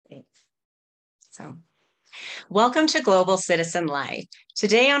So, welcome to Global Citizen Life.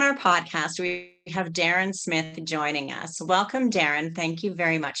 Today on our podcast, we have Darren Smith joining us. Welcome, Darren. Thank you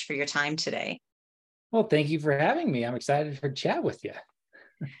very much for your time today. Well, thank you for having me. I'm excited to chat with you.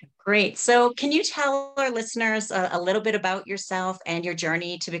 Great. So, can you tell our listeners a little bit about yourself and your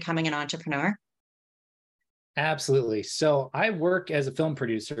journey to becoming an entrepreneur? Absolutely. So I work as a film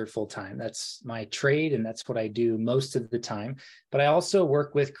producer full time. That's my trade, and that's what I do most of the time. But I also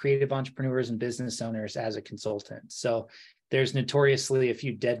work with creative entrepreneurs and business owners as a consultant. So there's notoriously a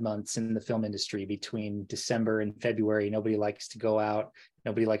few dead months in the film industry between December and February. Nobody likes to go out,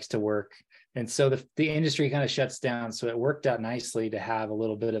 nobody likes to work. And so the industry kind of shuts down. So it worked out nicely to have a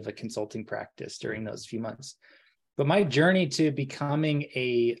little bit of a consulting practice during those few months. But my journey to becoming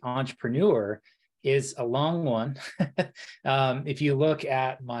a entrepreneur is a long one. If you look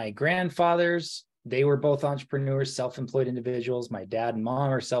at my grandfathers, they were both entrepreneurs, self-employed individuals. My dad and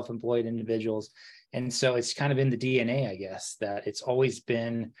mom are self-employed individuals. And so it's kind of in the DNA, I guess, that it's always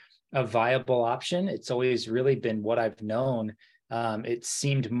been a viable option. It's always really been what I've known. It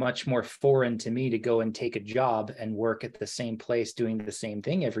seemed much more foreign to me to go and take a job and work at the same place doing the same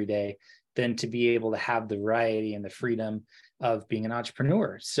thing every day than to be able to have the variety and the freedom of being an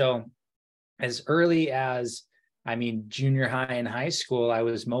entrepreneur. So as early as, junior high and high school, I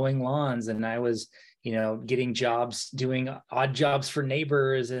was mowing lawns, and I was, getting jobs, doing odd jobs for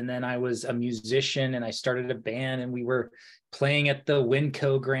neighbors. And then I was a musician, and I started a band, and we were playing at the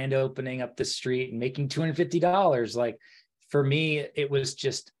Winco grand opening up the street and making $250. Like, for me, it was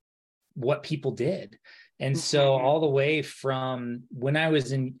just what people did. And so all the way from when I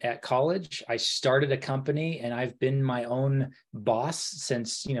was at college, I started a company, and I've been my own boss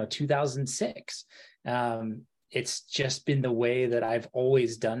since 2006. It's just been the way that I've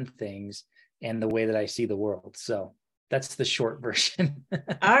always done things and the way that I see the world. So that's the short version.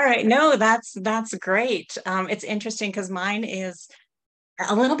 All right. No, that's great. It's interesting because mine is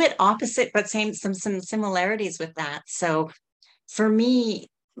a little bit opposite, but some similarities with that. So for me,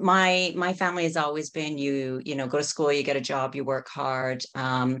 my family has always been go to school, you get a job, you work hard.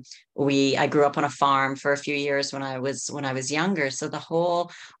 I grew up on a farm for a few years when I was younger, so the whole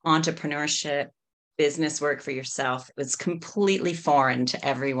entrepreneurship business work for yourself was completely foreign to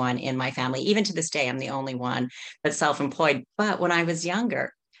everyone in my family. Even to this day, I'm the only one that's self-employed. But when I was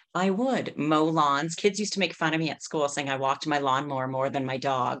younger, I would mow lawns. Kids used to make fun of me at school saying I walked my lawnmower more than my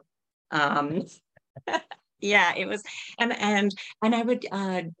dog. um, yeah, it was. And I would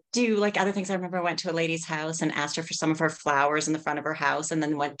do like other things. I remember I went to a lady's house and asked her for some of her flowers in the front of her house, and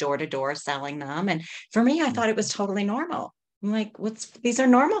then went door to door selling them. And for me, I thought it was totally normal. I'm like, these are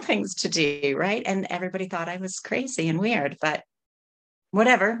normal things to do, right? And everybody thought I was crazy and weird, but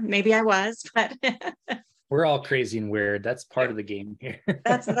whatever, maybe I was. But We're all crazy and weird. That's part of the game here.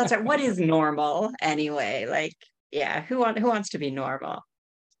 that's right. What is normal anyway? Like, yeah, who wants to be normal?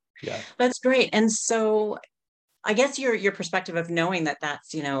 Yeah. That's great. And so I guess your perspective of knowing that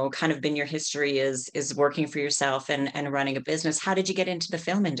that's, kind of been your history is working for yourself and running a business. How did you get into the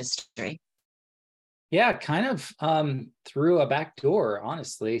film industry? Yeah, kind of through a back door,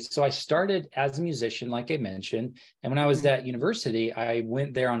 honestly. So I started as a musician, like I mentioned. And when I was at university, I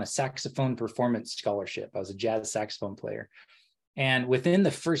went there on a saxophone performance scholarship. I was a jazz saxophone player. And within the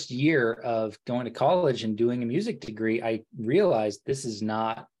first year of going to college and doing a music degree, I realized this is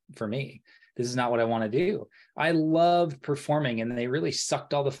not for me. This is not what I want to do. I loved performing, and they really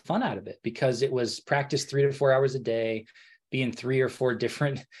sucked all the fun out of it because it was practice 3 to 4 hours a day, be in 3 or 4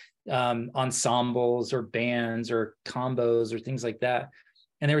 different ensembles or bands or combos or things like that.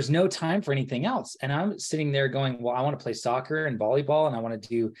 And there was no time for anything else. And I'm sitting there going, well, I want to play soccer and volleyball, and I want to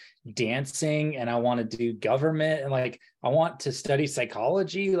do dancing, and I want to do government, and like, I want to study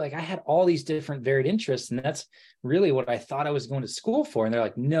psychology. Like, I had all these different varied interests, and that's really what I thought I was going to school for. And they're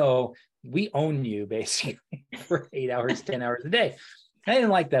like, no, we own you basically for 8 hours, 10 hours a day. I didn't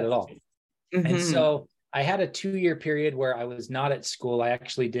like that at all. And so I had a 2-year period where I was not at school. I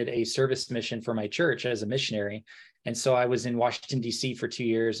actually did a service mission for my church as a missionary. And so I was in Washington, D.C. for 2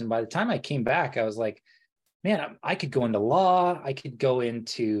 years. And by the time I came back, I was like, man, I could go into law. I could go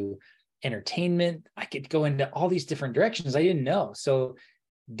into entertainment. I could go into all these different directions I didn't know. So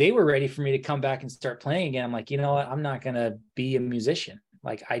they were ready for me to come back and start playing again. I'm like, you know what? I'm not going to be a musician.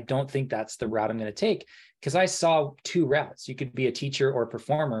 Like, I don't think that's the route I'm going to take, because I saw 2 routes. You could be a teacher or a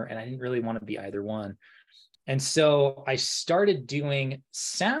performer, and I didn't really want to be either one. And so I started doing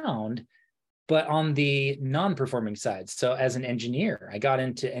sound, but on the non-performing side. So as an engineer, I got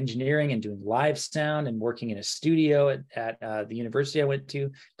into engineering and doing live sound and working in a studio at the university I went to,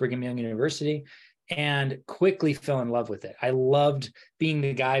 Brigham Young University. and quickly fell in love with it. I loved being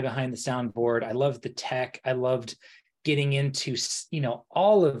the guy behind the soundboard. I loved the tech. I loved getting into,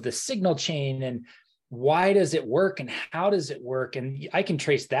 all of the signal chain and why does it work and how does it work? And I can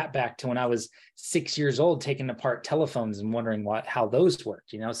trace that back to when I was 6 years old, taking apart telephones and wondering how those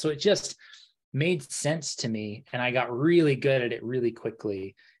worked, So it just made sense to me. And I got really good at it really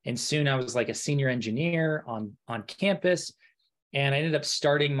quickly. And soon I was like a senior engineer on campus. And I ended up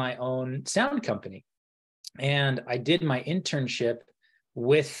starting my own sound company. And I did my internship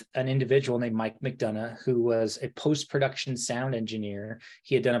with an individual named Mike McDonough, who was a post-production sound engineer.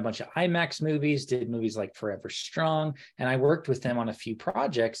 He had done a bunch of IMAX movies, did movies like Forever Strong, and I worked with him on a few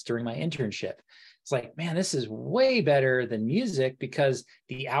projects during my internship. It's like, man, this is way better than music because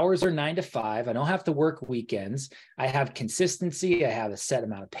the hours are 9 to 5. I don't have to work weekends. I have consistency. I have a set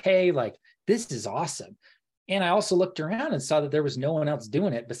amount of pay. Like, this is awesome. And I also looked around and saw that there was no one else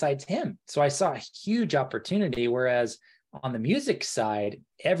doing it besides him. So I saw a huge opportunity, whereas on the music side,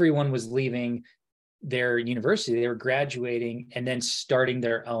 everyone was leaving their university. They were graduating and then starting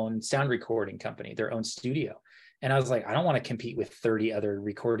their own sound recording company, their own studio. And I was like, I don't want to compete with 30 other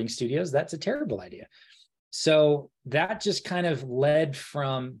recording studios. That's a terrible idea. So that just kind of led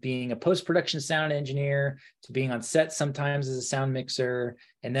from being a post-production sound engineer to being on set sometimes as a sound mixer.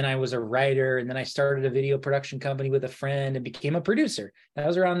 And then I was a writer. And then I started a video production company with a friend and became a producer. That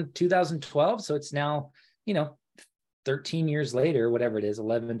was around 2012. So it's now, 13 years later, whatever it is,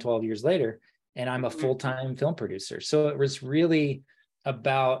 11, 12 years later, and I'm a full-time film producer. So it was really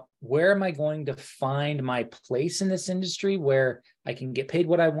about where am I going to find my place in this industry where I can get paid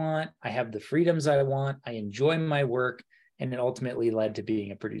what I want, I have the freedoms I want, I enjoy my work, and it ultimately led to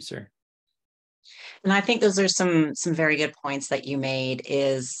being a producer. And I think those are some very good points that you made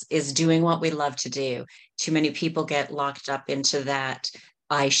is doing what we love to do. Too many people get locked up into that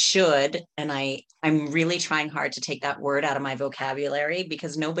I should, and I'm really trying hard to take that word out of my vocabulary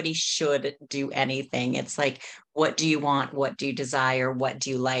because nobody should do anything. It's like, what do you want? What do you desire? What do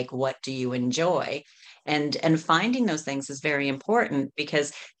you like? What do you enjoy? And finding those things is very important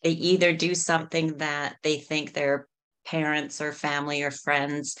because they either do something that they think their parents or family or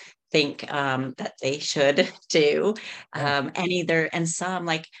friends think that they should do, and some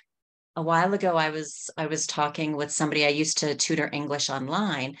like a while ago I was talking with somebody. I used to tutor English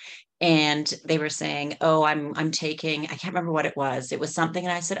online, and they were saying, oh, I'm taking, I can't remember what it was. It was something,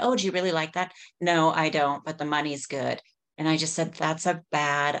 and I said, oh, do you really like that? No, I don't, but the money's good. And I just said, that's a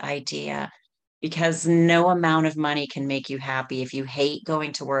bad idea because no amount of money can make you happy if you hate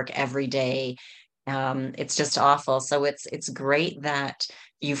going to work every day. It's just awful. So it's great that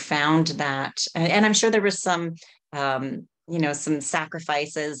you found that, and I'm sure there was some some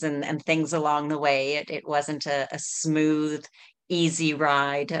sacrifices and things along the way. It wasn't a smooth, easy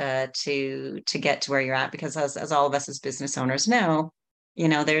ride to get to where you're at because as all of us as business owners know,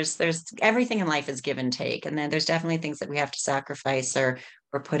 there's everything in life is give and take, and then there's definitely things that we have to sacrifice or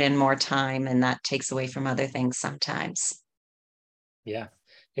put in more time, and that takes away from other things sometimes. Yeah,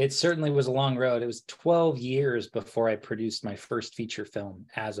 it certainly was a long road. It was 12 years before I produced my first feature film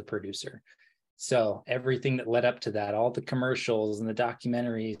as a producer. So everything that led up to that, all the commercials and the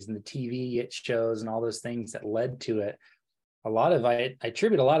documentaries and the TV shows and all those things that led to it, I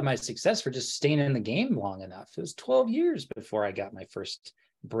attribute a lot of my success for just staying in the game long enough. It was 12 years before I got my first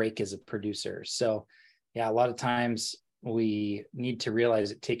break as a producer. So yeah, a lot of times we need to realize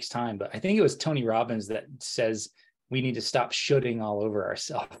it takes time, but I think it was Tony Robbins that says we need to stop shooting all over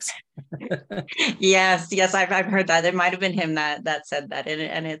ourselves. Yes, I've heard that. It might have been him that said that,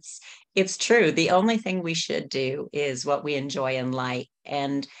 and it's true. The only thing we should do is what we enjoy and like,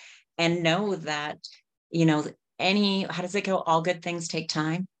 and know that you know any how does it go? All good things take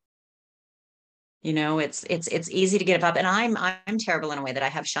time. It's easy to get up, and I'm terrible in a way that I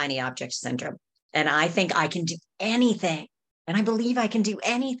have shiny object syndrome, and I think I can do anything, and I believe I can do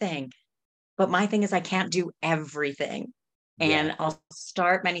anything. But my thing is I can't do everything. Yeah. And I'll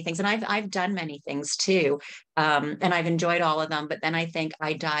start many things. And I've done many things too. And I've enjoyed all of them. But then I think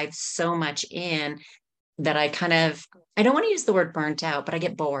I dive so much in that I don't want to use the word burnt out, but I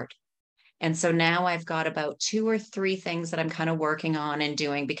get bored. And so now I've got about two or three things that I'm kind of working on and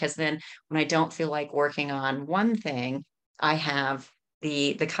doing, because then when I don't feel like working on one thing, I have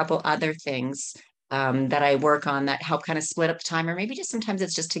the couple other things that I work on that help kind of split up the time, or maybe just sometimes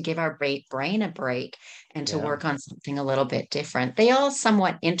it's just to give our brain a break and to Yeah. work on something a little bit different. They all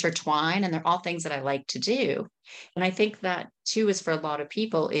somewhat intertwine, and they're all things that I like to do. And I think that too is for a lot of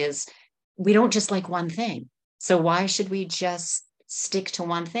people is we don't just like one thing. So why should we just stick to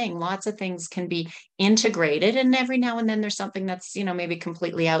one thing. Lots of things can be integrated, and every now and then there's something that's, maybe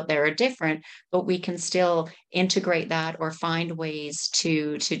completely out there or different, but we can still integrate that or find ways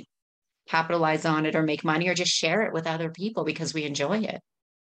to capitalize on it or make money or just share it with other people because we enjoy it.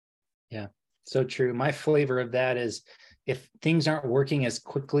 Yeah, so true. My flavor of that is if things aren't working as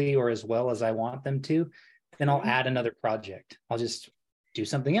quickly or as well as I want them to, then I'll add another project. I'll just do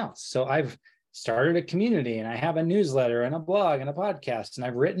something else. So I've started a community and I have a newsletter and a blog and a podcast and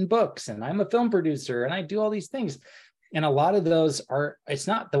I've written books and I'm a film producer and I do all these things. And a lot of those it's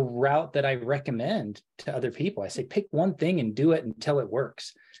not the route that I recommend to other people. I say, pick one thing and do it until it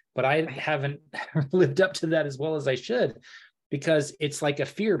works. But I haven't lived up to that as well as I should, because it's like a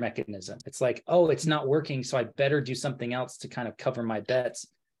fear mechanism. It's like, oh, it's not working, so I better do something else to kind of cover my bets.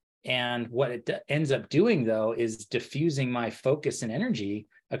 And what it ends up doing, though, is diffusing my focus and energy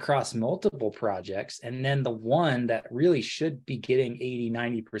across multiple projects. And then the one that really should be getting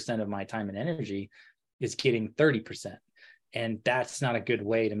 80-90% of my time and energy is getting 30%. And that's not a good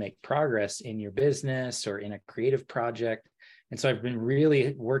way to make progress in your business or in a creative project. And so I've been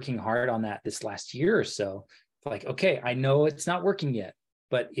really working hard on that this last year or so. Like, okay, I know it's not working yet,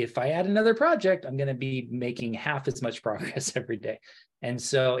 but if I add another project, I'm going to be making half as much progress every day. And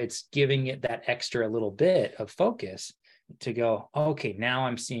so it's giving it that extra little bit of focus to go, okay, now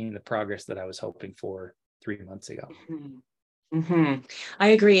I'm seeing the progress that I was hoping for 3 months ago. Mm-hmm. Mm-hmm. I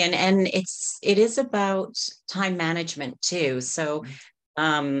agree. And it is about time management too. So,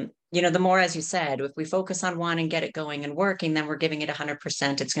 the more, as you said, if we focus on one and get it going and working, then we're giving it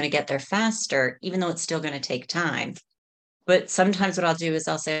 100%. It's going to get there faster, even though it's still going to take time. But sometimes what I'll do is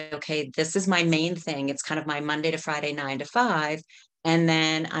I'll say, okay, this is my main thing. It's kind of my Monday to Friday, 9 to 5. And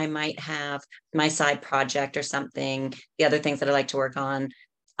then I might have my side project or something, the other things that I like to work on.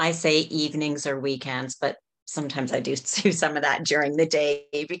 I say evenings or weekends, but sometimes I do some of that during the day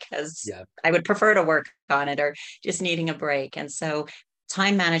because I would prefer to work on it or just needing a break. And so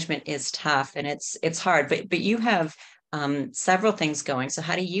time management is tough and it's hard, but you have several things going. So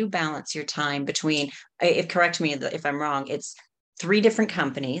how do you balance your time between, correct me if I'm wrong, it's 3 different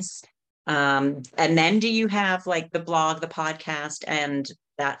companies. And then do you have like the blog, the podcast, and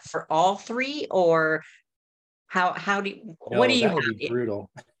that for all 3, or how do you, No, what do you that would have? be brutal.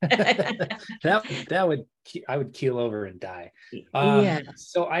 I would keel over and die.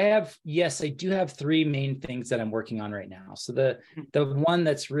 So I do have 3 main things that I'm working on right now. So the one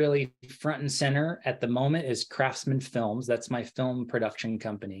that's really front and center at the moment is Craftsman Films. That's my film production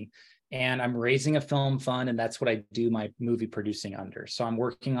company. And I'm raising a film fund, and that's what I do my movie producing under. So I'm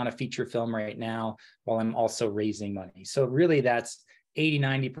working on a feature film right now while I'm also raising money. So really that's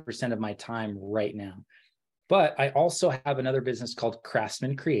 80-90% of my time right now. But I also have another business called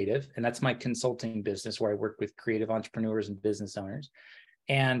Craftsman Creative, and that's my consulting business where I work with creative entrepreneurs and business owners.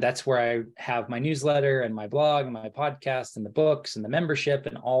 And that's where I have my newsletter and my blog and my podcast and the books and the membership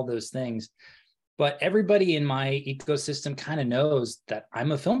and all those things. But everybody in my ecosystem kind of knows that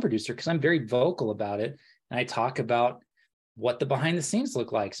I'm a film producer because I'm very vocal about it. And I talk about what the behind the scenes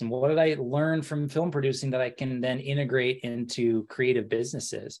look like and what did I learn from film producing that I can then integrate into creative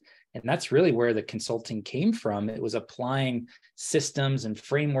businesses. And that's really where the consulting came from. It was applying systems and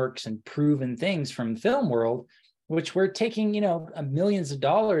frameworks and proven things from the film world, which we're taking, millions of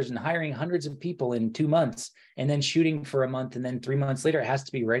dollars and hiring hundreds of people in 2 months and then shooting for a month. And then 3 months later, it has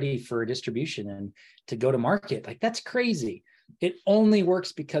to be ready for distribution and to go to market. Like, that's crazy. It only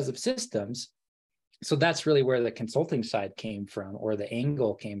works because of systems. So that's really where the consulting side came from, or the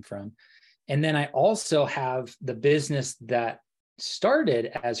angle came from. And then I also have the business that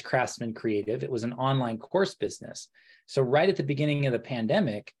started as Craftsman Creative. It was an online course business. So right at the beginning of the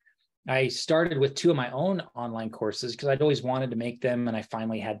pandemic, I started with 2 of my own online courses because I'd always wanted to make them, and I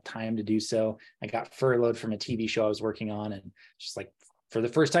finally had time to do so. I got furloughed from a TV show I was working on, and just like for the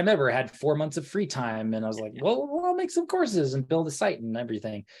first time ever, I had 4 months of free time. And I was like, well, I'll make some courses and build a site and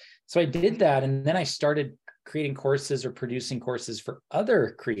everything. So I did that. And then I started creating courses or producing courses for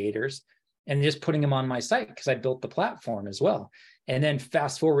other creators and just putting them on my site because I built the platform as well. And then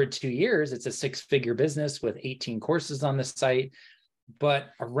fast forward 2 years, it's a 6-figure business with 18 courses on the site. But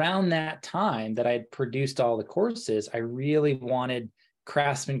around that time that I had produced all the courses, I really wanted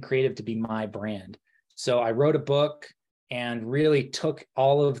Craftsman Creative to be my brand. So I wrote a book and really took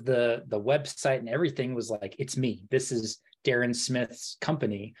all of the website and everything was like, it's me. This is Darren Smith's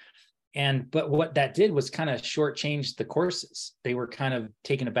company. But what that did was kind of shortchange the courses. They were kind of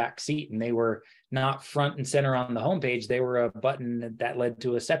taking a back seat and they were not front and center on the homepage. They were a button that led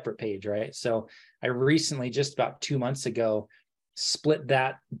to a separate page, right? So I recently, just about 2 months ago, split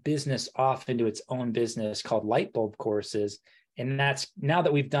that business off into its own business called Lightbulb Courses. And that's, now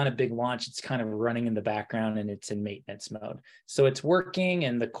that we've done a big launch, it's kind of running in the background and it's in maintenance mode. So it's working,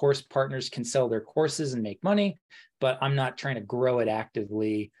 and the course partners can sell their courses and make money, but I'm not trying to grow it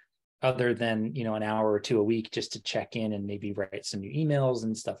actively other than, an hour or two a week just to check in and maybe write some new emails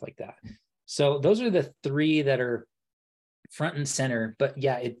and stuff like that. So those are the three that are front and center. But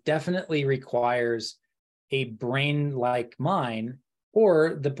yeah, it definitely requires a brain like mine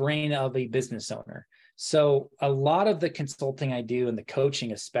or the brain of a business owner. So a lot of the consulting I do and the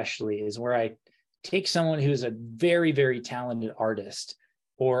coaching especially is where I take someone who's a very, very talented artist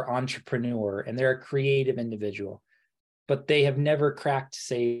or entrepreneur, and they're a creative individual, but they have never cracked,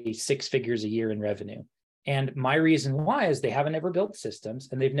 say, 6 figures a year in revenue. And my reason why is they haven't ever built systems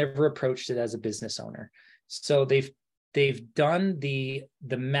and they've never approached it as a business owner. So they've done the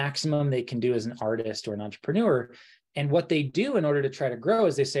maximum they can do as an artist or an entrepreneur. And what they do in order to try to grow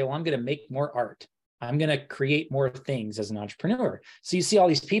is they say, well, I'm going to make more art. I'm going to create more things as an entrepreneur. So you see all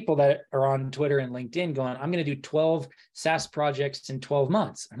these people that are on Twitter and LinkedIn going, I'm going to do 12 SaaS projects in 12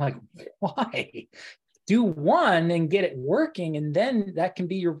 months. I'm like, why? Do one and get it working, and then that can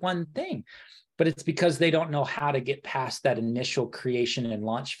be your one thing. But it's because they don't know how to get past that initial creation and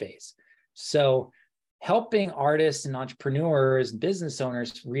launch phase. So helping artists and entrepreneurs and business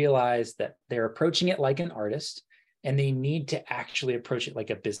owners realize that they're approaching it like an artist and they need to actually approach it like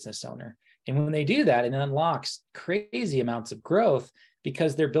a business owner. And when they do that, it unlocks crazy amounts of growth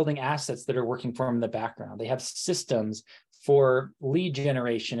because they're building assets that are working for them in the background. They have systems for lead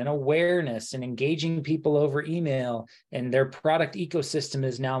generation and awareness and engaging people over email, and their product ecosystem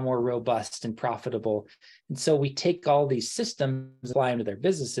is now more robust and profitable. And so we take all these systems, apply them to their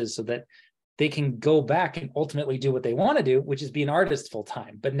businesses so that they can go back and ultimately do what they want to do, which is be an artist full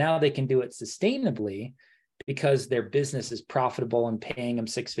time. But now they can do it sustainably because their business is profitable and paying them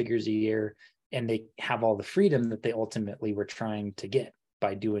 6 figures a year, and they have all the freedom that they ultimately were trying to get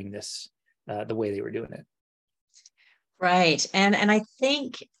by doing this the way they were doing it. Right. And I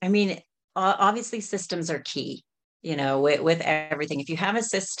think, obviously systems are key, with everything. If you have a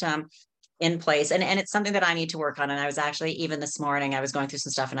system in place, and it's something that I need to work on. And I was actually, even this morning, I was going through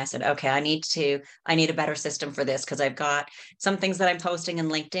some stuff and I said, okay, I need a better system for this, because I've got some things that I'm posting in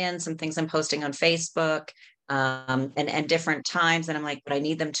LinkedIn, some things I'm posting on Facebook, and different times. And I'm like, but I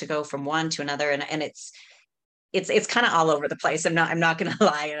need them to go from one to another. And it's kind of all over the place. I'm not going to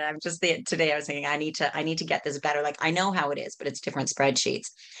lie. And I'm just today I was thinking, I need to get this better. Like, I know how it is, but it's different spreadsheets.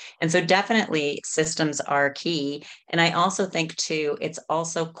 And so definitely systems are key. And I also think too, it's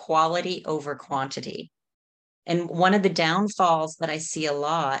also quality over quantity. And one of the downfalls that I see a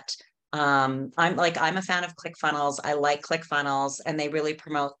lot, I'm a fan of ClickFunnels. I like ClickFunnels, and they really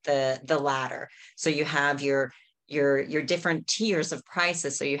promote the ladder. So you have your different tiers of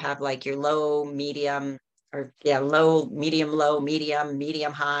prices. So you have like your low, medium, low,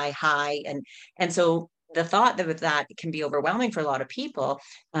 medium, high. And so the thought that with that can be overwhelming for a lot of people.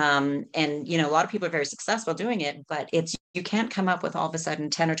 And, a lot of people are very successful doing it, but you can't come up with all of a sudden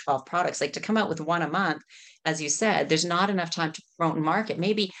 10 or 12 products. Like, to come out with one a month, as you said, there's not enough time to promote and market.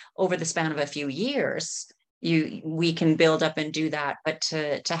 Maybe over the span of a few years, we can build up and do that. But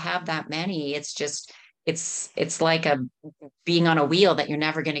to have that many, it's like being on a wheel that you're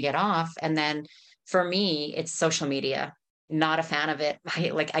never going to get off. And then for me, it's social media. Not a fan of it.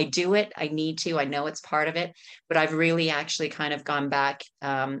 I do it. I need to. I know it's part of it, but I've really actually kind of gone back.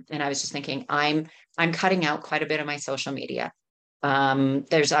 And I was just thinking, I'm cutting out quite a bit of my social media. I'm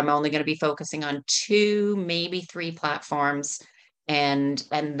only going to be focusing on 2, maybe 3 platforms, and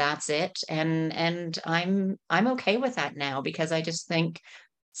that's it. And I'm okay with that now, because I just think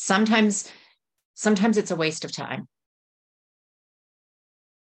sometimes it's a waste of time.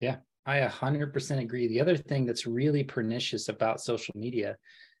 Yeah, I 100% agree. The other thing that's really pernicious about social media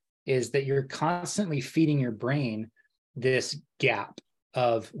is that you're constantly feeding your brain this gap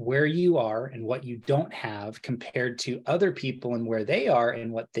of where you are and what you don't have compared to other people and where they are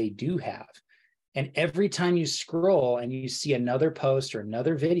and what they do have. And every time you scroll and you see another post or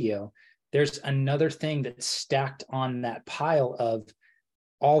another video, there's another thing that's stacked on that pile of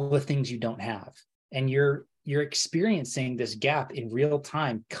all the things you don't have. And you're experiencing this gap in real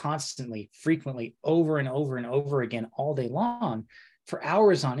time, constantly, frequently, over and over and over again, all day long, for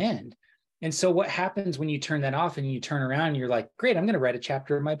hours on end. And so what happens when you turn that off and you turn around and you're like, great, I'm going to write a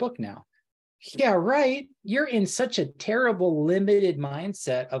chapter of my book now. Yeah, right. You're in such a terrible, limited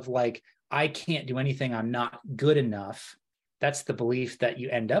mindset of like, I can't do anything. I'm not good enough. That's the belief that you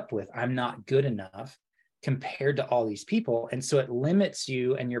end up with. I'm not good enough compared to all these people. And so it limits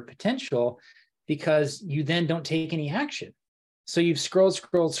you and your potential, because you then don't take any action. So you've scrolled,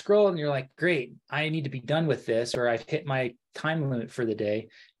 and you're like, great, I need to be done with this, or I've hit my time limit for the day.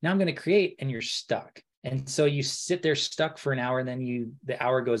 Now I'm going to create, and you're stuck. And so you sit there stuck for an hour, and then the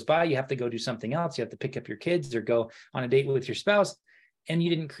hour goes by, you have to go do something else. You have to pick up your kids or go on a date with your spouse, and you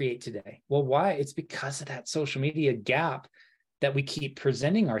didn't create today. Well, why? It's because of that social media gap that we keep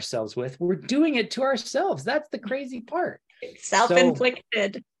presenting ourselves with. We're doing it to ourselves. That's the crazy part. It's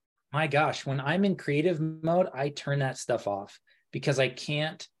self-inflicted. My gosh, when I'm in creative mode, I turn that stuff off because I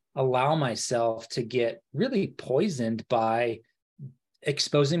can't allow myself to get really poisoned by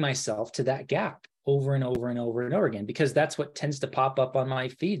exposing myself to that gap over and over and over and over again, because that's what tends to pop up on my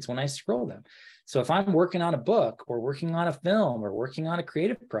feeds when I scroll them. So if I'm working on a book or working on a film or working on a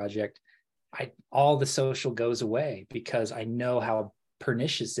creative project, all the social goes away because I know how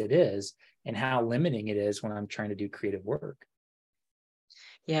pernicious it is and how limiting it is when I'm trying to do creative work.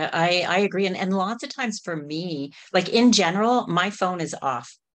 Yeah, I agree. And lots of times for me, like in general, my phone is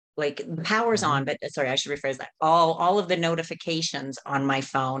off. Like the power's on, but sorry, I should rephrase that. All of the notifications on my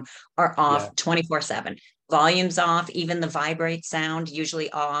phone are off 24/7. Volume's off, even the vibrate sound usually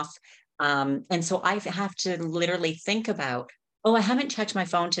off. And so I have to literally think about, oh, I haven't checked my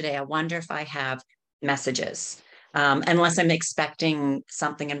phone today. I wonder if I have messages. Unless I'm expecting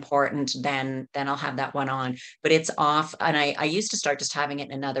something important, then I'll have that one on. But it's off, and I used to start just having it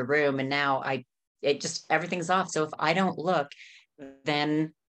in another room, and now it just everything's off. So if I don't look,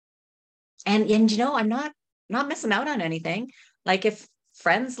 then and I'm not missing out on anything. Like if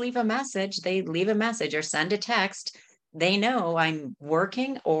friends leave a message, they leave a message or send a text, they know I'm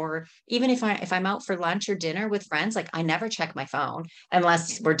working. Or even if I'm out for lunch or dinner with friends, like I never check my phone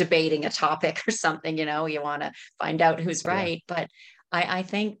unless we're debating a topic or something, you want to find out who's right. But I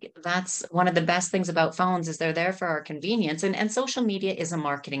think that's one of the best things about phones is they're there for our convenience. And social media is a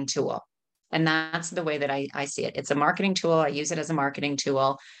marketing tool. And that's the way that I see it. It's a marketing tool. I use it as a marketing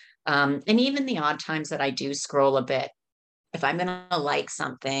tool. And even the odd times that I do scroll a bit, if I'm going to like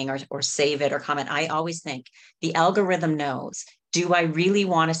something or save it or comment, I always think the algorithm knows, do I really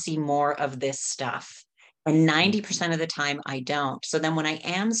want to see more of this stuff? And 90% of the time, I don't. So then when I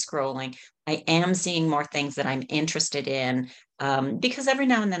am scrolling, I am seeing more things that I'm interested in, because every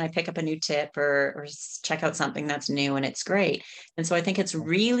now and then I pick up a new tip or check out something that's new and it's great. And so I think it's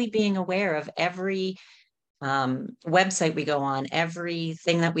really being aware of every website we go on,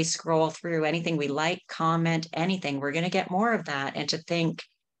 everything that we scroll through, anything we like, comment, anything, we're going to get more of that. And to think,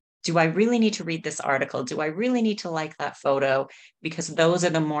 do I really need to read this article? Do I really need to like that photo? Because those are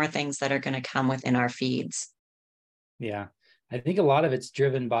the more things that are going to come within our feeds. Yeah. I think a lot of it's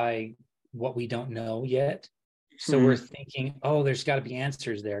driven by what we don't know yet. So we're thinking, oh, there's got to be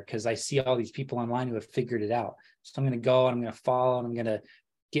answers there because I see all these people online who have figured it out. So I'm going to go and I'm going to follow and I'm going to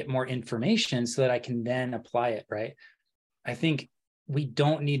get more information so that I can then apply it, right? I think we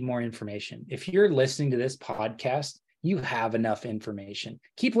don't need more information. If you're listening to this podcast, you have enough information.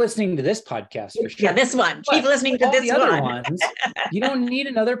 Keep listening to this podcast for sure. Yeah, this one. Keep listening to this other one. ones. You don't need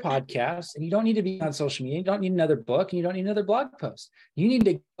another podcast, and you don't need to be on social media. You don't need another book, and you don't need another blog post. You need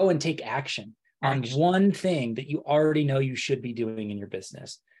to go and take action on one thing that you already know you should be doing in your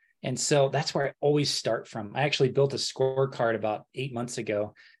business. And so that's where I always start from. I actually built a scorecard about 8 months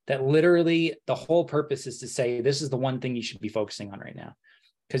ago that literally the whole purpose is to say, this is the one thing you should be focusing on right now,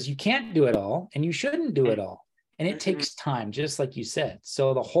 because you can't do it all and you shouldn't do it all. And it takes time, just like you said.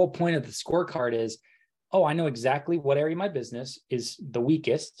 So the whole point of the scorecard is, oh, I know exactly what area of my business is the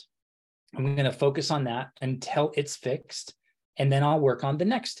weakest. I'm going to focus on that until it's fixed. And then I'll work on the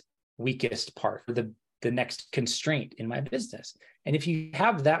next weakest part, or the next constraint in my business. And if you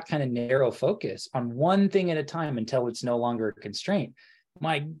have that kind of narrow focus on one thing at a time until it's no longer a constraint,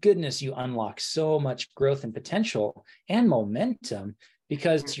 my goodness, you unlock so much growth and potential and momentum,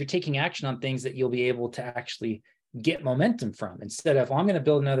 because you're taking action on things that you'll be able to actually get momentum from, instead of, well, I'm going to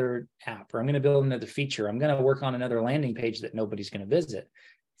build another app, or I'm going to build another feature, I'm going to work on another landing page that nobody's going to visit.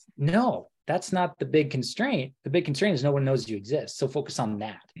 No, that's not the big constraint. The big constraint is no one knows you exist. So focus on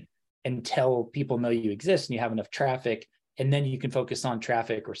that until people know you exist and you have enough traffic. And then you can focus on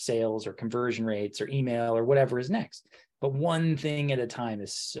traffic or sales or conversion rates or email or whatever is next. But one thing at a time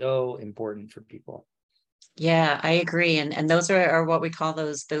is so important for people. Yeah, I agree. And those are what we call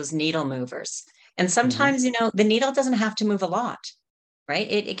those needle movers. And sometimes, the needle doesn't have to move a lot,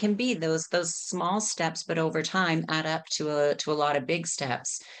 right? It can be those small steps, but over time add up to a lot of big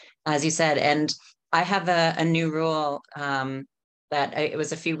steps, as you said. And I have a new rule, it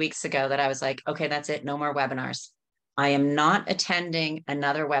was a few weeks ago that I was like, okay, that's it. No more webinars. I am not attending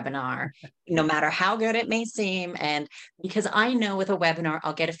another webinar, no matter how good it may seem. And because I know with a webinar,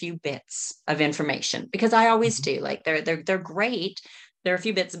 I'll get a few bits of information because I always Mhm. do. Like they're great. There are a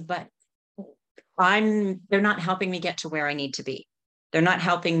few bits, but they're not helping me get to where I need to be. They're not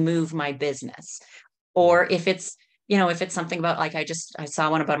helping move my business. Yeah. Or if it's, if it's something about like I saw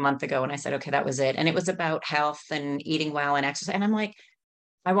one about a month ago and I said, okay, that was it. And it was about health and eating well and exercise. And I'm like,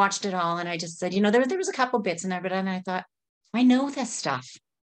 I watched it all and I just said, there was a couple bits in there, but then I thought, I know this stuff.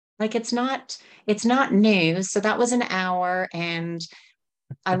 Like it's not new. So that was an hour and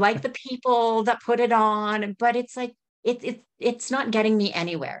I like the people that put it on, but it's like it's not getting me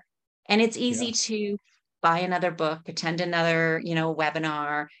anywhere. And it's easy Yeah. to buy another book, attend another,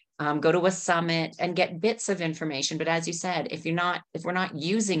 webinar, go to a summit and get bits of information. But as you said, if we're not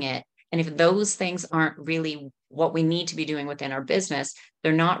using it, and if those things aren't really what we need to be doing within our business,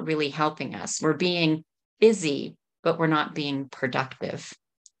 they're not really helping us. We're being busy, but we're not being productive.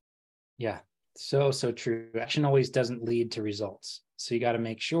 Yeah. So, so true. Action always doesn't lead to results. So you got to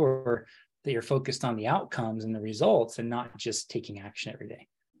make sure that you're focused on the outcomes and the results and not just taking action every day.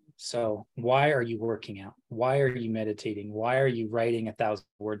 So why are you working out? Why are you meditating? Why are you writing 1,000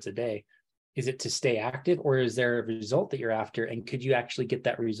 words a day? Is it to stay active, or is there a result that you're after? And could you actually get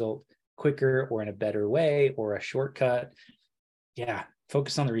that result quicker or in a better way or a shortcut? Yeah.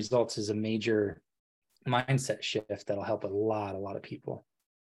 Focus on the results is a major mindset shift that'll help a lot of people.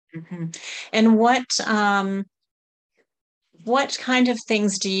 Mhm. And what kind of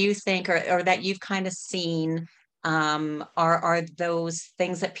things do you think, or that you've kind of seen, are those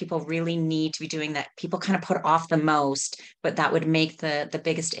things that people really need to be doing that people kind of put off the most, but that would make the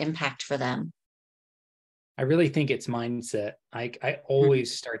biggest impact for them? I really think it's mindset. I Mhm.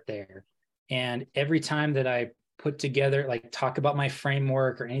 always start there. And every time that I put together, like talk about my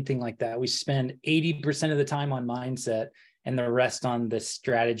framework or anything like that, we spend 80% of the time on mindset and the rest on the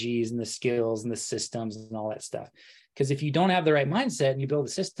strategies and the skills and the systems and all that stuff. Because if you don't have the right mindset and you build a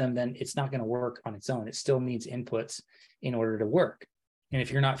system, then it's not going to work on its own. It still needs inputs in order to work. And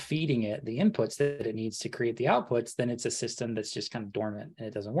if you're not feeding it the inputs that it needs to create the outputs, then it's a system that's just kind of dormant and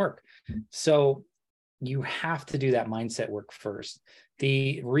it doesn't work. So you have to do that mindset work first.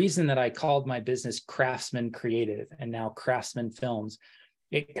 The reason that I called my business Craftsman Creative and now Craftsman Films,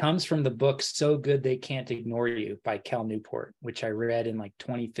 it comes from the book So Good They Can't Ignore You by Cal Newport, which I read in like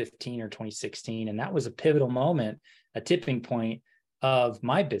 2015 or 2016. And that was a pivotal moment, a tipping point of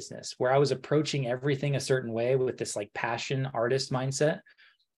my business where I was approaching everything a certain way with this like passion artist mindset,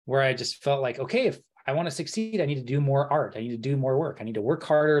 where I just felt like, okay, if I want to succeed, I need to do more art. I need to do more work. I need to work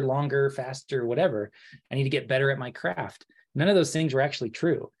harder, longer, faster, whatever. I need to get better at my craft. None of those things were actually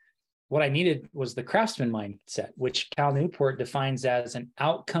true. What I needed was the craftsman mindset, which Cal Newport defines as an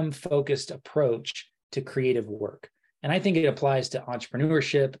outcome focused approach to creative work. And I think it applies to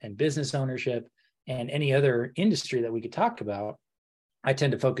entrepreneurship and business ownership and any other industry that we could talk about. I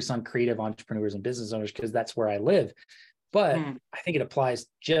tend to focus on creative entrepreneurs and business owners because that's where I live. But Mhm. I think it applies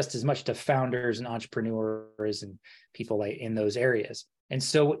just as much to founders and entrepreneurs and people like in those areas. And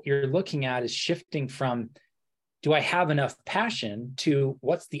so what you're looking at is shifting from, do I have enough passion, to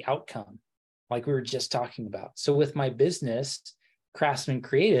what's the outcome? Like we were just talking about. So with my business, Craftsman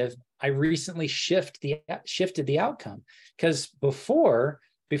Creative, I recently shifted the outcome, because before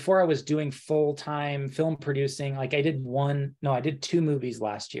I was doing full-time film producing, like I did 2 movies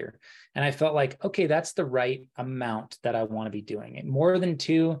last year. And I felt like, okay, that's the right amount that I want to be doing. And more than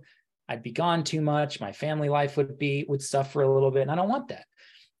 2, I'd be gone too much. My family life would suffer a little bit. And I don't want that.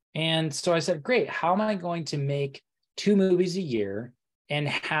 And so I said, great, how am I going to make 2 movies a year and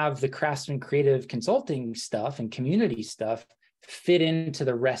have the Craftsman Creative consulting stuff and community stuff fit into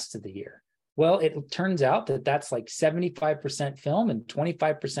the rest of the year? Well, it turns out that that's like 75% film and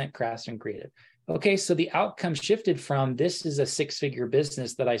 25% Craftsman Creative. Okay, so the outcome shifted from, this is a 6-figure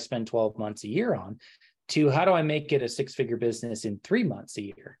business that I spend 12 months a year on, to how do I make it a 6-figure business in 3 months a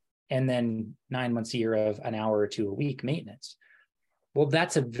year, and then 9 months a year of an hour or 2 a week maintenance. Well,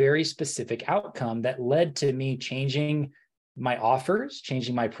 that's a very specific outcome that led to me changing my offers,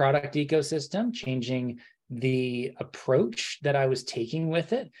 changing my product ecosystem, changing the approach that I was taking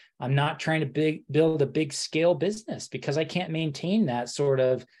with it. I'm not trying to build a big scale business because I can't maintain that sort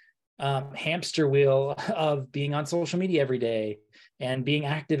of hamster wheel of being on social media every day and being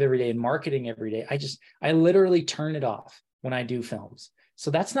active every day and marketing every day. I literally turn it off when I do films.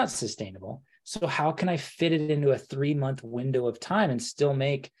 So that's not sustainable. So how can I fit it into a 3-month window of time and still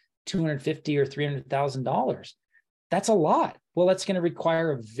make $250,000 or $300,000? That's a lot. Well, that's going to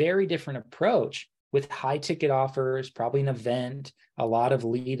require a very different approach with high ticket offers, probably an event, a lot of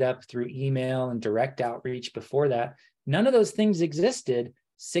lead up through email and direct outreach before that. None of those things existed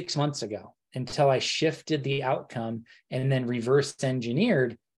 6 months ago until I shifted the outcome and then reverse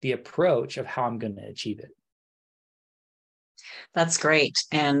engineered the approach of how I'm going to achieve it. That's great.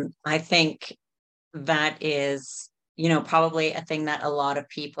 And I think that is, probably a thing that a lot of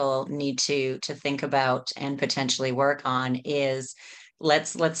people need to think about and potentially work on is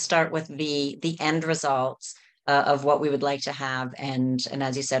let's start with the end results of what we would like to have, and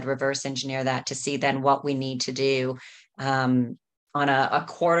as you said, reverse engineer that to see then what we need to do on a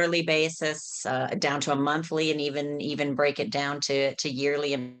quarterly basis, down to a monthly, and even break it down to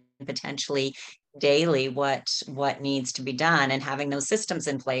yearly and potentially daily what needs to be done, and having those systems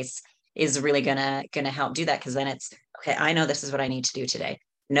in place is really gonna help do that, because then it's okay, I know this is what I need to do today,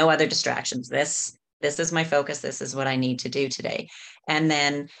 no other distractions, this is my focus, this is what I need to do today. And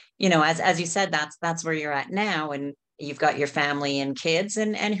then, as you said, that's where you're at now, and you've got your family and kids,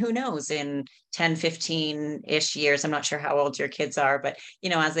 and who knows, in 10, 15-ish years, I'm not sure how old your kids are, but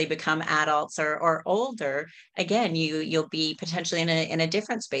as they become adults or older, again, you'll be potentially in a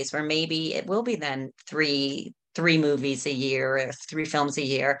different space where maybe it will be then three movies a year or 3 films a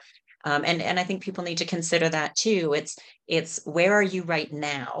year. And I think people need to consider that too. It's where are you right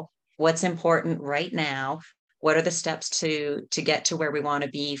now? What's important right now? What are the steps to get to where we want to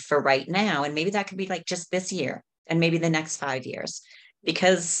be for right now? And maybe that could be like just this year and maybe the next 5 years,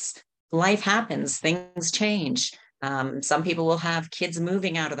 because life happens, things change. Some people will have kids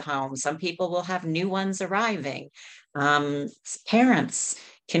moving out of the home. Some people will have new ones arriving. Parents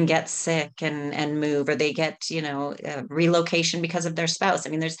can get sick and move, or they get, relocation because of their spouse. I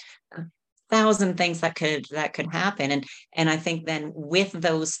mean, there's a thousand things that could happen. And I think then with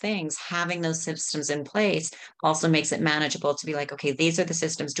those things, having those systems in place also makes it manageable to be like, okay, these are the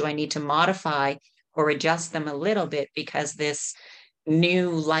systems. Do I need to modify or adjust them a little bit because this new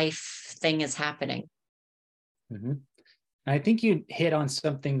life thing is happening? Mm-hmm. I think you hit on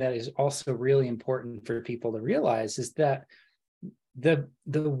something that is also really important for people to realize, is that the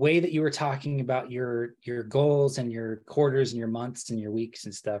way that you were talking about your goals and your quarters and your months and your weeks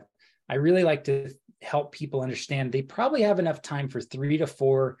and stuff, I really like to help people understand they probably have enough time for 3 to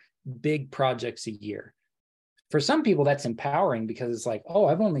 4 big projects a year. For some people, that's empowering because it's like, oh,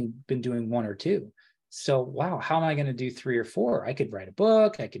 I've only been doing 1 or 2. So, wow, how am I going to do 3 or 4? I could write a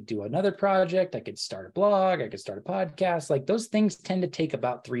book. I could do another project. I could start a blog. I could start a podcast. Like, those things tend to take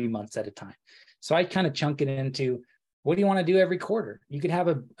about 3 months at a time. So I kind of chunk it into, what do you want to do every quarter? You could have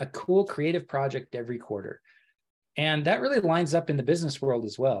a cool creative project every quarter. And that really lines up in the business world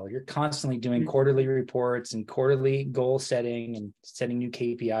as well. You're constantly doing quarterly reports and quarterly goal setting and setting new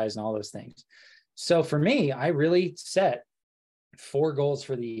KPIs and all those things. So for me, I really set 4 goals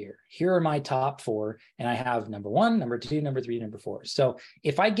for the year. Here are my top 4. And I have number 1, number 2, number 3, number 4. So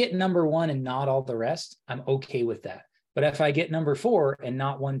if I get number 1 and not all the rest, I'm okay with that. But if I get number 4 and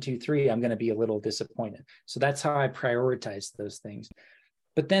not 1, 2, 3, I'm going to be a little disappointed. So that's how I prioritize those things.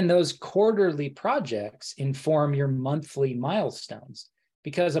 But then those quarterly projects inform your monthly milestones,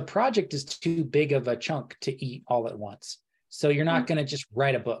 because a project is too big of a chunk to eat all at once. So you're not going to just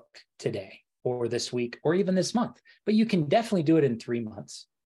write a book today or this week or even this month, but you can definitely do it in 3 months.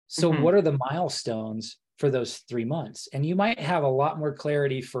 So what are the milestones for those 3 months? And you might have a lot more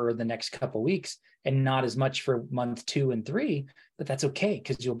clarity for the next couple of weeks and not as much for month 2 and 3, but that's okay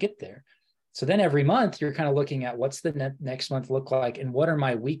because you'll get there. So then every month you're kind of looking at what's the next month look like and what are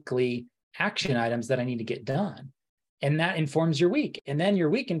my weekly action items that I need to get done. And that informs your week. And then your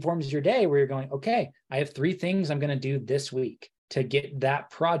week informs your day, where you're going, okay, I have 3 things I'm going to do this week to get that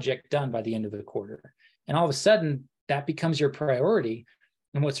project done by the end of the quarter. And all of a sudden that becomes your priority.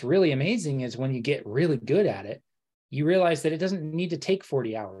 And what's really amazing is when you get really good at it, you realize that it doesn't need to take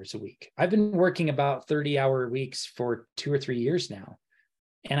 40 hours a week. I've been working about 30-hour weeks for 2 or 3 years now,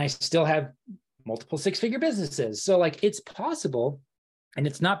 and I still have multiple 6-figure businesses. So like, it's possible. And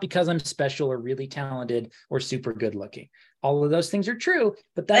it's not because I'm special or really talented or super good looking. All of those things are true,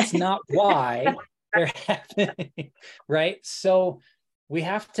 but that's not why they're happening, right? So we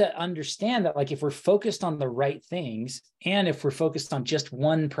have to understand that, like, if we're focused on the right things and if we're focused on just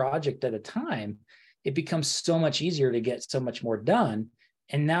one project at a time, it becomes so much easier to get so much more done.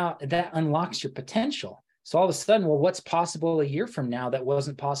 And now that unlocks your potential. So all of a sudden, well, what's possible a year from now that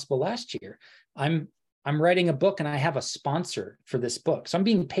wasn't possible last year? I'm writing a book and I have a sponsor for this book. So I'm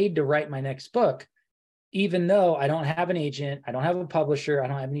being paid to write my next book, even though I don't have an agent, I don't have a publisher, I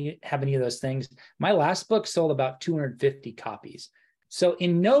don't have any of those things. My last book sold about 250 copies. So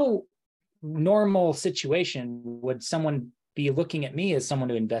in no normal situation would someone be looking at me as someone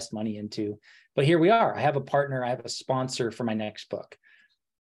to invest money into. But here we are. I have a partner, I have a sponsor for my next book.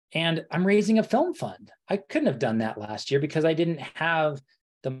 And I'm raising a film fund. I couldn't have done that last year because I didn't have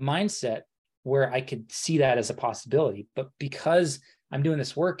the mindset where I could see that as a possibility. But because I'm doing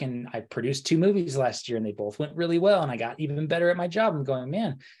this work and I produced 2 movies last year and they both went really well and I got even better at my job, I'm going,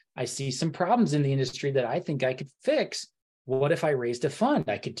 man, I see some problems in the industry that I think I could fix. What if I raised a fund?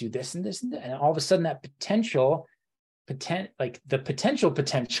 I could do this and this and that. And all of a sudden that potential led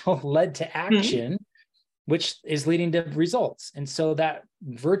to action, which is leading to results. And so that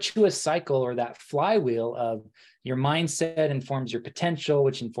virtuous cycle, or that flywheel of your mindset informs your potential,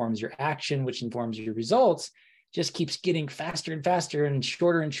 which informs your action, which informs your results, just keeps getting faster and faster and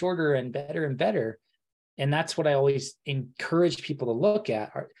shorter and better and better. And that's what I always encourage people to look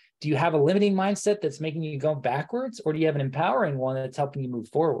at. Do you have a limiting mindset that's making you go backwards, or do you have an empowering one that's helping you move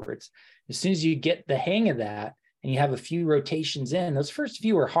forwards? As soon as you get the hang of that and you have a few rotations in, those first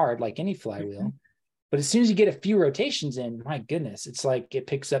few are hard, like any flywheel. But as soon as you get a few rotations in, my goodness, it's like it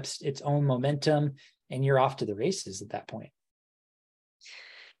picks up its own momentum and you're off to the races at that point.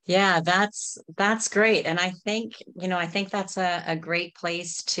 Yeah, that's great. And I think that's a great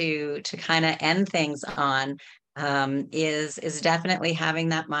place to kind of end things on, is definitely having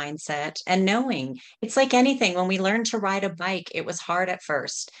that mindset and knowing it's like anything. When we learned to ride a bike, it was hard at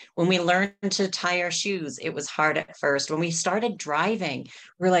first. When we learned to tie our shoes, it was hard at first. When we started driving,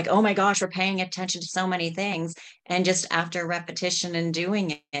 we're like, oh my gosh, we're paying attention to so many things. And just after repetition and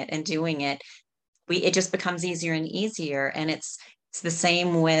doing it, it just becomes easier and easier. And it's the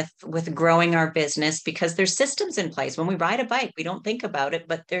same with growing our business, because there's systems in place. When we ride a bike, we don't think about it,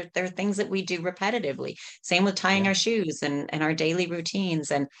 but there are things that we do repetitively. Same with tying our shoes and our daily routines.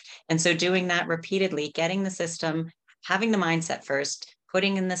 And so doing that repeatedly, getting the system, having the mindset first,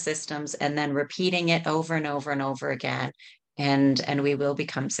 putting in the systems, and then repeating it over and over and over again. And we will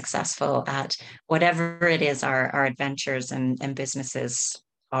become successful at whatever it is our adventures and businesses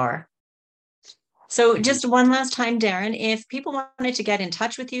are. So just one last time, Darren, if people wanted to get in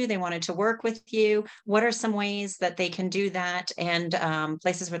touch with you, they wanted to work with you, what are some ways that they can do that, and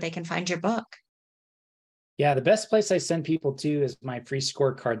places where they can find your book? Yeah, the best place I send people to is my free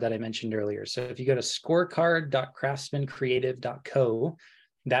scorecard that I mentioned earlier. So if you go to scorecard.craftsmancreative.co,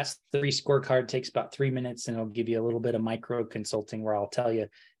 that's the free scorecard. It takes about 3 minutes and it'll give you a little bit of micro consulting where I'll tell you,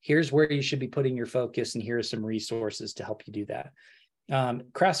 here's where you should be putting your focus and here are some resources to help you do that.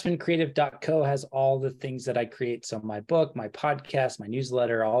 Craftsmancreative.co has all the things that I create. So my book, my podcast, my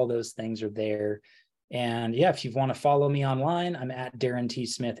newsletter, all those things are there. And yeah, if you want to follow me online, I'm at Darren T.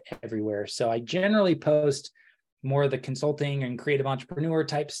 Smith everywhere. So I generally post more of the consulting and creative entrepreneur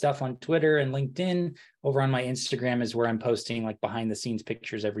type stuff on Twitter and LinkedIn. Over on my Instagram is where I'm posting like behind the scenes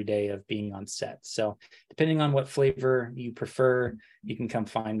pictures every day of being on set. So depending on what flavor you prefer, you can come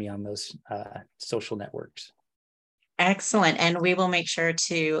find me on those social networks. Excellent. And we will make sure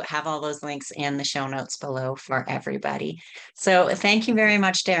to have all those links in the show notes below for everybody. So thank you very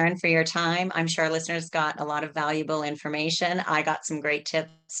much, Darren, for your time. I'm sure our listeners got a lot of valuable information. I got some great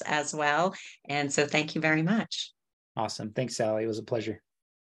tips as well. And so thank you very much. Awesome. Thanks, Sally. It was a pleasure.